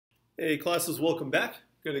Hey classes, welcome back.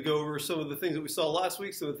 Going to go over some of the things that we saw last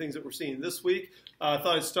week, some of the things that we're seeing this week. I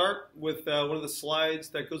thought I'd start with one of the slides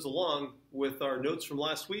that goes along with our notes from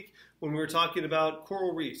last week when we were talking about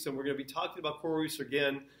coral reefs. And we're going to be talking about coral reefs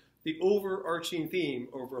again, the overarching theme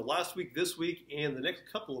over last week, this week, and the next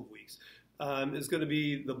couple of weeks. Is going to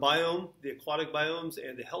be the biome, the aquatic biomes,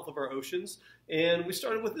 and the health of our oceans. And we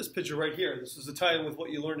started with this picture right here. This is a tie-in with what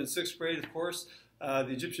you learned in 6th grade, of course. The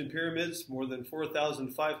Egyptian pyramids, more than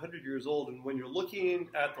 4,500 years old. And when you're looking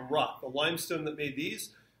at the rock, the limestone that made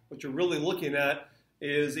these, what you're really looking at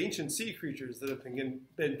is ancient sea creatures that have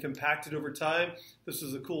been compacted over time. This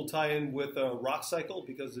is a cool tie-in with a rock cycle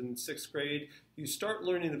because in 6th grade, you start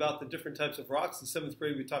learning about the different types of rocks. In 7th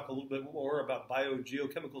grade, we talk a little bit more about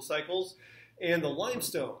biogeochemical cycles. And the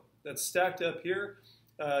limestone that's stacked up here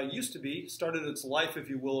started its life, if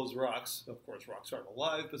you will, as rocks. Of course, rocks aren't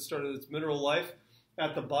alive, but started its mineral life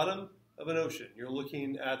at the bottom of an ocean. You're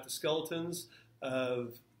looking at the skeletons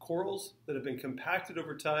of corals that have been compacted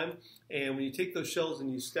over time. And when you take those shells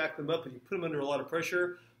and you stack them up and you put them under a lot of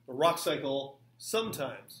pressure, the rock cycle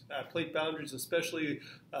sometimes, at plate boundaries especially,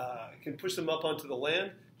 can push them up onto the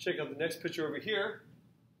land. Check out the next picture over here.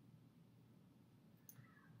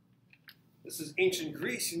 This is ancient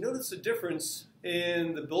Greece. You notice the difference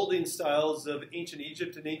in the building styles of ancient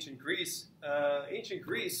Egypt and ancient Greece. Ancient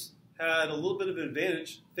Greece had a little bit of an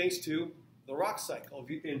advantage thanks to the rock cycle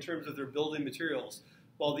in terms of their building materials.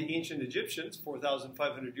 While the ancient Egyptians,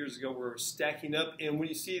 4,500 years ago, were stacking up. And when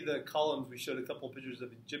you see the columns, we showed a couple of pictures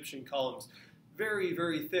of Egyptian columns. Very,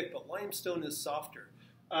 very thick, but limestone is softer.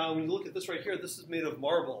 When you look at this right here, this is made of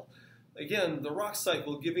marble. Again, the rock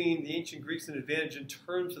cycle giving the ancient Greeks an advantage in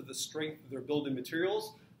terms of the strength of their building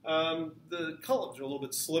materials. The columns are a little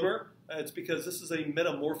bit slimmer. It's because this is a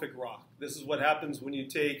metamorphic rock. This is what happens when you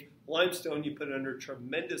take limestone, you put it under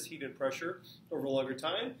tremendous heat and pressure over a longer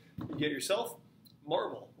time. You get yourself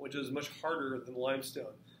marble, which is much harder than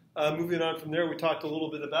limestone. Moving on from there, we talked a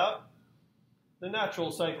little bit about the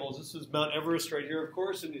natural cycles. This is Mount Everest right here, of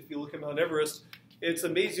course, and if you look at Mount Everest, it's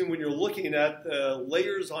amazing when you're looking at the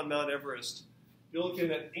layers on Mount Everest. You're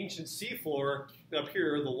looking at ancient seafloor up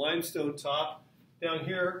here, the limestone top. Down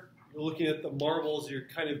here, you're looking at the marbles. You're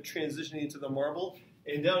kind of transitioning into the marble.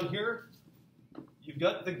 And down here, you've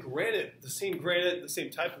got the granite, the same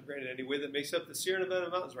type of granite anyway, that makes up the Sierra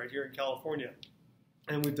Nevada Mountains right here in California.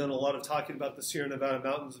 And we've done a lot of talking about the Sierra Nevada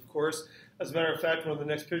Mountains, of course. As a matter of fact, one of the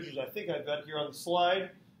next pictures I think I've got here on the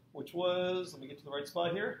slide, which was, let me get to the right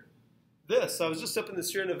spot here. I was just up in the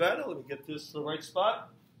Sierra Nevada. Let me get this to the right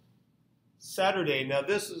spot. Saturday. Now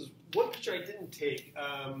this is one picture I didn't take.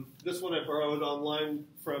 This one I borrowed online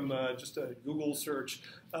from just a Google search.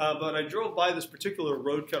 But I drove by this particular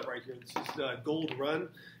road cut right here. This is Gold Run.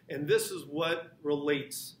 And this is what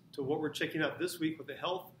relates to what we're checking out this week with the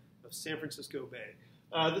health of San Francisco Bay.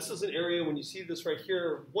 This is an area, when you see this right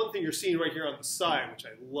here, one thing you're seeing right here on the side, which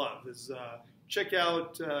I love, is check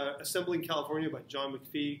out Assembling California by John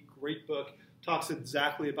McPhee. Great book. Talks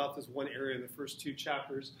exactly about this one area in the first 2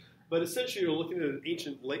 chapters. But essentially, you're looking at an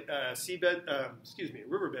ancient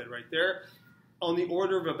riverbed right there, on the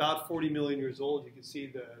order of about 40 million years old. You can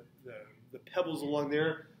see the pebbles along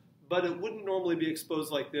there. But it wouldn't normally be exposed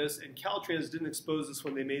like this, and Caltrans didn't expose this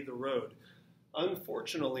when they made the road.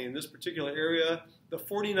 Unfortunately, in this particular area, the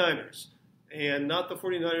 49ers, and not the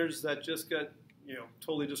 49ers that just got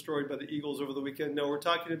totally destroyed by the Eagles over the weekend. No, we're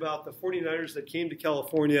talking about the 49ers that came to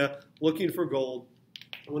California looking for gold,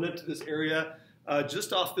 went up to this area.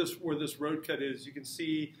 Just off where this road cut is, you can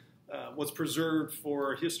see what's preserved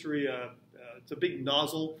for history. It's a big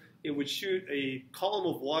nozzle. It would shoot a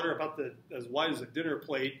column of water about as wide as a dinner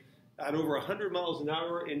plate at over 100 miles an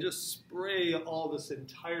hour and just spray all this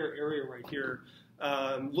entire area right here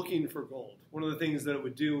looking for gold. One of the things that it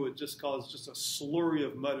would do would just cause just a slurry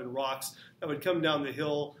of mud and rocks that would come down the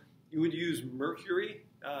hill. You would use mercury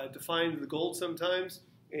to find the gold sometimes,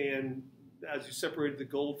 and as you separated the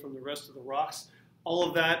gold from the rest of the rocks, all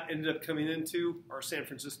of that ended up coming into our San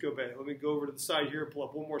Francisco Bay. Let me go over to the side here, pull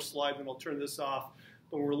up one more slide, then I'll turn this off.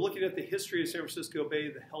 When we're looking at the history of San Francisco Bay,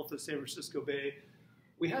 the health of San Francisco Bay,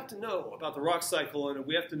 we have to know about the rock cycle, and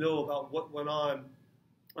we have to know about what went on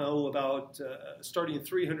starting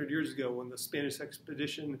 300 years ago when the Spanish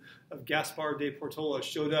expedition of Gaspar de Portola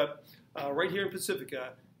showed up right here in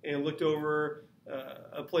Pacifica and looked over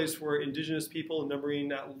a place where indigenous people,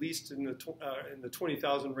 numbering at least in the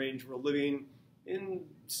 20,000 range, were living in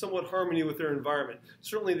somewhat harmony with their environment.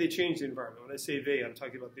 Certainly they changed the environment. When I say they, I'm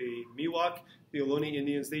talking about the Miwok, the Ohlone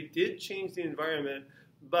Indians. They did change the environment,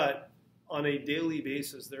 but on a daily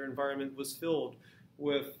basis, their environment was filled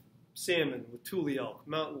with salmon, with tule elk,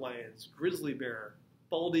 mountain lions, grizzly bear,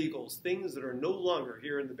 bald eagles, things that are no longer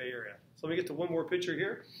here in the Bay Area. So let me get to one more picture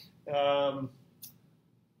here. On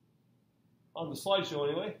the slideshow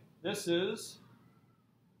anyway, this is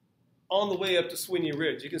on the way up to Sweeney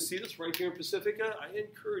Ridge. You can see this right here in Pacifica. I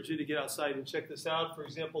encourage you to get outside and check this out. For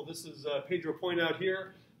example, this is Pedro Point out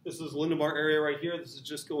here. This is Lindemar area right here. This is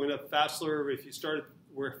just going up Fassler. If you start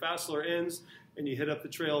where Fassler ends and you hit up the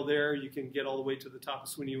trail there, you can get all the way to the top of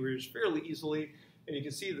Sweeney Ridge fairly easily. And you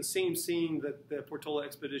can see the same scene that the Portola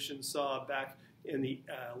expedition saw back in the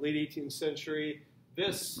late 18th century.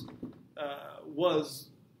 This was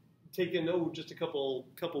taken, just a couple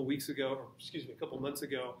weeks ago, or excuse me, a couple months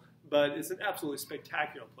ago. But it's an absolutely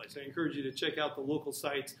spectacular place. I encourage you to check out the local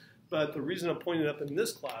sites. But the reason I'm pointing it up in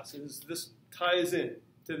this class is this ties in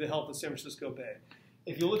to the health of San Francisco Bay.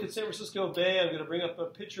 If you look at San Francisco Bay, I'm going to bring up a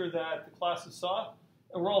picture that the classes saw.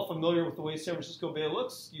 And we're all familiar with the way San Francisco Bay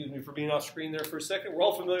looks. Excuse me for being off screen there for a second. We're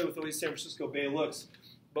all familiar with the way San Francisco Bay looks.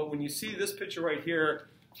 But when you see this picture right here,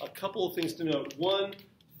 a couple of things to note. One,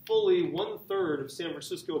 fully 1/3 of San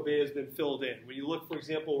Francisco Bay has been filled in. When you look, for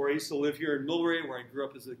example, where I used to live here in Millbrae, where I grew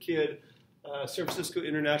up as a kid, San Francisco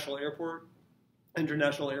International Airport,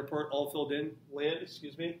 all filled in land,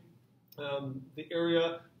 excuse me. The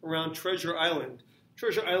area around Treasure Island.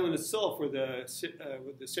 Treasure Island itself, where the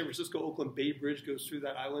San Francisco-Oakland Bay Bridge goes through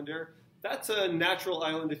that island there, that's a natural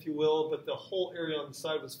island, if you will, but the whole area on the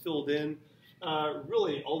side was filled in.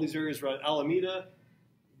 Really, all these areas around Alameda,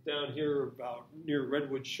 down here about near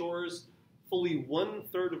Redwood Shores, fully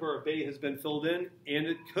 1/3 of our bay has been filled in, and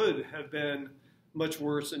it could have been much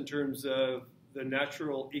worse in terms of the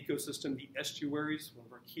natural ecosystem, the estuaries, one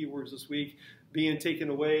of our key words this week, being taken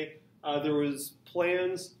away. There was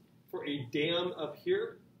plans for a dam up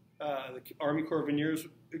here. The Army Corps of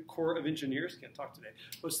Engineers, can't talk today,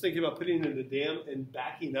 was thinking about putting in a dam and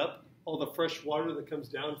backing up all the fresh water that comes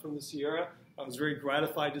down from the Sierra. I was very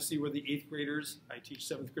gratified to see where the 8th graders, I teach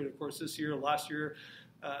 7th grade, of course, this year, last year,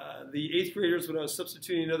 the 8th graders, when I was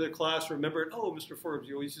substituting another class, remembered, oh, Mr. Forbes,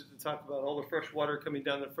 you always used to talk about all the fresh water coming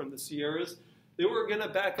down from the Sierras. They were going to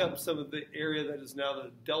back up some of the area that is now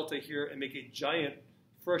the delta here and make a giant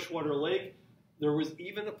freshwater lake. There was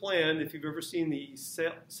even a plan, if you've ever seen the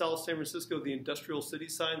South San Francisco, the industrial city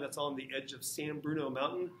sign that's on the edge of San Bruno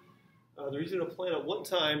Mountain. There's even a plan at one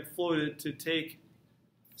time floated to take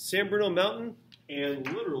San Bruno Mountain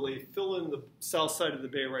and literally fill in the south side of the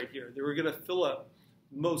bay right here. They were going to fill up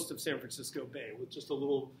most of San Francisco Bay with just a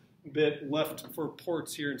little bit left for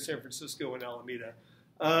ports here in San Francisco and Alameda.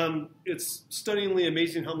 It's stunningly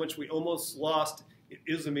amazing how much we almost lost. It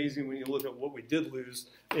is amazing when you look at what we did lose.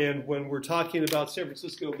 And when we're talking about San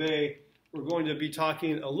Francisco Bay, we're going to be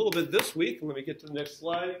talking a little bit this week. Let me get to the next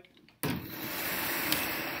slide.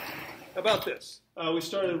 About this. We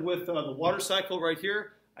started with the water cycle right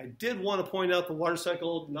here. I did want to point out the water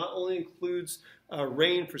cycle not only includes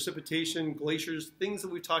rain, precipitation, glaciers, things that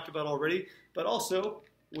we talked about already, but also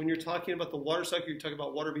when you're talking about the water cycle, you're talking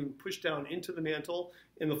about water being pushed down into the mantle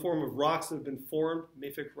in the form of rocks that have been formed,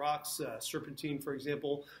 mafic rocks, serpentine, for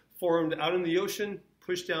example, formed out in the ocean,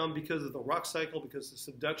 pushed down because of the rock cycle, because of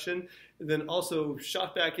subduction, and then also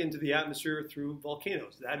shot back into the atmosphere through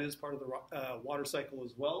volcanoes. That is part of the water cycle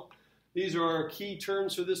as well. These are our key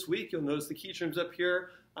terms for this week. You'll notice the key terms up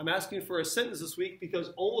here. I'm asking for a sentence this week because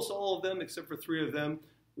almost all of them, except for 3 of them,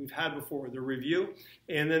 we've had before, the review.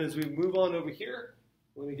 And then as we move on over here,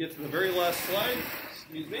 when we get to the very last slide,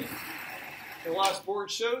 excuse me, the last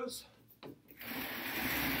board shows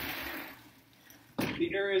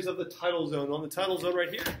the areas of the tidal zone. On the tidal zone right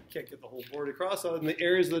here, can't get the whole board across, on the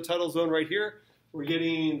areas of the tidal zone right here, we're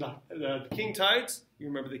getting the king tides. You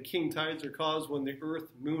remember the king tides are caused when the Earth,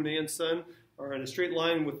 Moon, and Sun are in a straight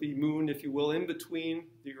line with the Moon, if you will, in between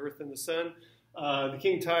the Earth and the Sun. The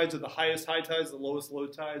king tides are the highest high tides, the lowest low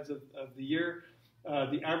tides of the year.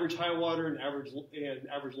 The average high water and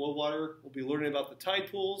average low water. We'll be learning about the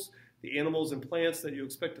tide pools, the animals and plants that you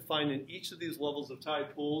expect to find in each of these levels of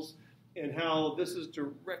tide pools, and how this is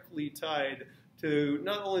directly tied to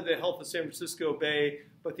not only the health of San Francisco Bay,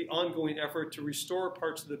 but the ongoing effort to restore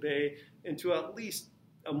parts of the bay into at least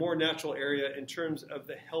a more natural area in terms of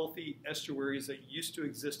the healthy estuaries that used to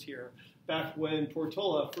exist here back when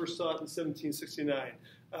Portola first saw it in 1769.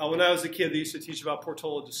 When I was a kid, they used to teach about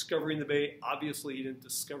Portola discovering the bay. Obviously, he didn't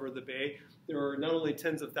discover the bay. There are not only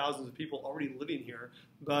tens of thousands of people already living here,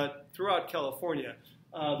 but throughout California.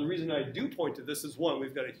 The reason I do point to this is, one,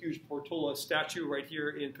 we've got a huge Portola statue right here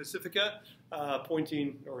in Pacifica,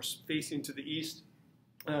 pointing or facing to the east.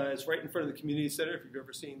 It's right in front of the community center. If you've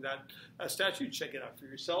ever seen that statue, check it out for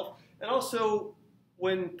yourself. And also,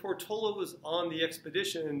 when Portola was on the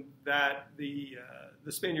expedition that the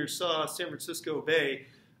Spaniards saw San Francisco Bay,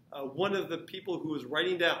 one of the people who was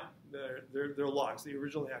writing down their logs, they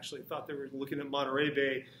originally actually thought they were looking at Monterey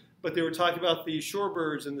Bay, but they were talking about the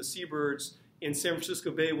shorebirds and the seabirds in San Francisco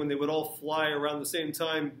Bay when they would all fly around the same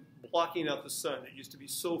time, blocking out the sun. It used to be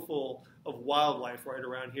so full of wildlife right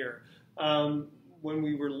around here. When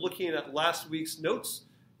we were looking at last week's notes,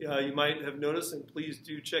 you might have noticed, and please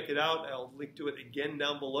do check it out. I'll link to it again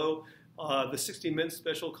down below. The 60 Minutes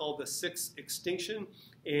special called The Sixth Extinction,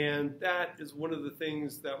 and that is one of the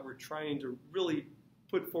things that we're trying to really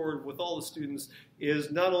put forward with all the students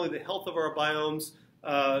is not only the health of our biomes,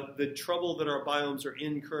 the trouble that our biomes are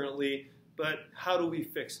in currently, but how do we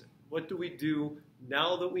fix it? What do we do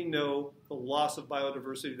now that we know the loss of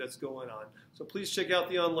biodiversity that's going on? So please check out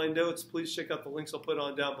the online notes. Please check out the links I'll put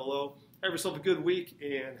on down below. Have yourself a good week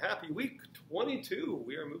and happy week 22.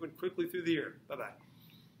 We are moving quickly through the year. Bye-bye.